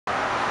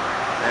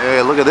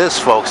Okay, look at this,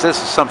 folks. This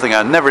is something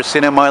I've never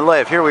seen in my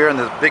life. Here we are in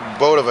this big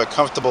boat of a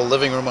comfortable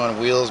living room on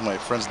wheels. My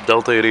friend's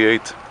Delta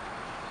 88.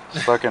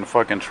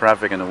 Fucking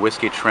traffic and a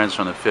whiskey trench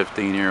on the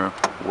 15 here,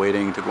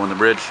 waiting to go on the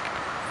bridge.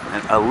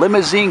 And a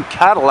limousine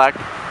Cadillac.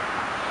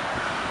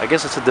 I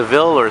guess it's a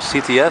DeVille or a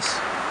CTS.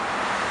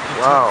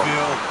 Wow.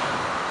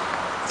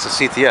 It's a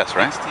CTS,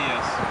 right?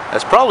 CTS.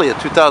 That's probably a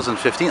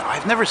 2015.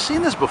 I've never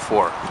seen this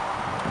before.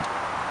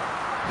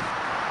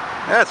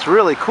 That's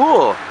really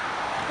cool.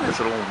 That's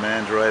an old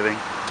man driving.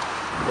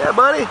 Yeah,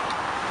 buddy.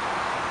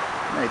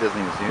 No, he doesn't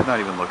even see. He's not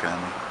even looking at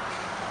me.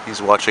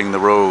 He's watching the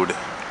road.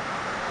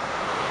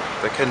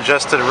 The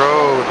congested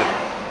road.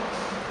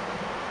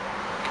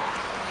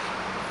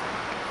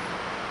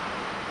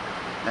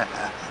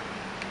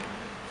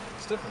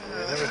 It's different.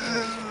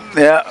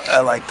 Yeah, I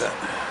like that.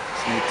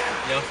 It's neat.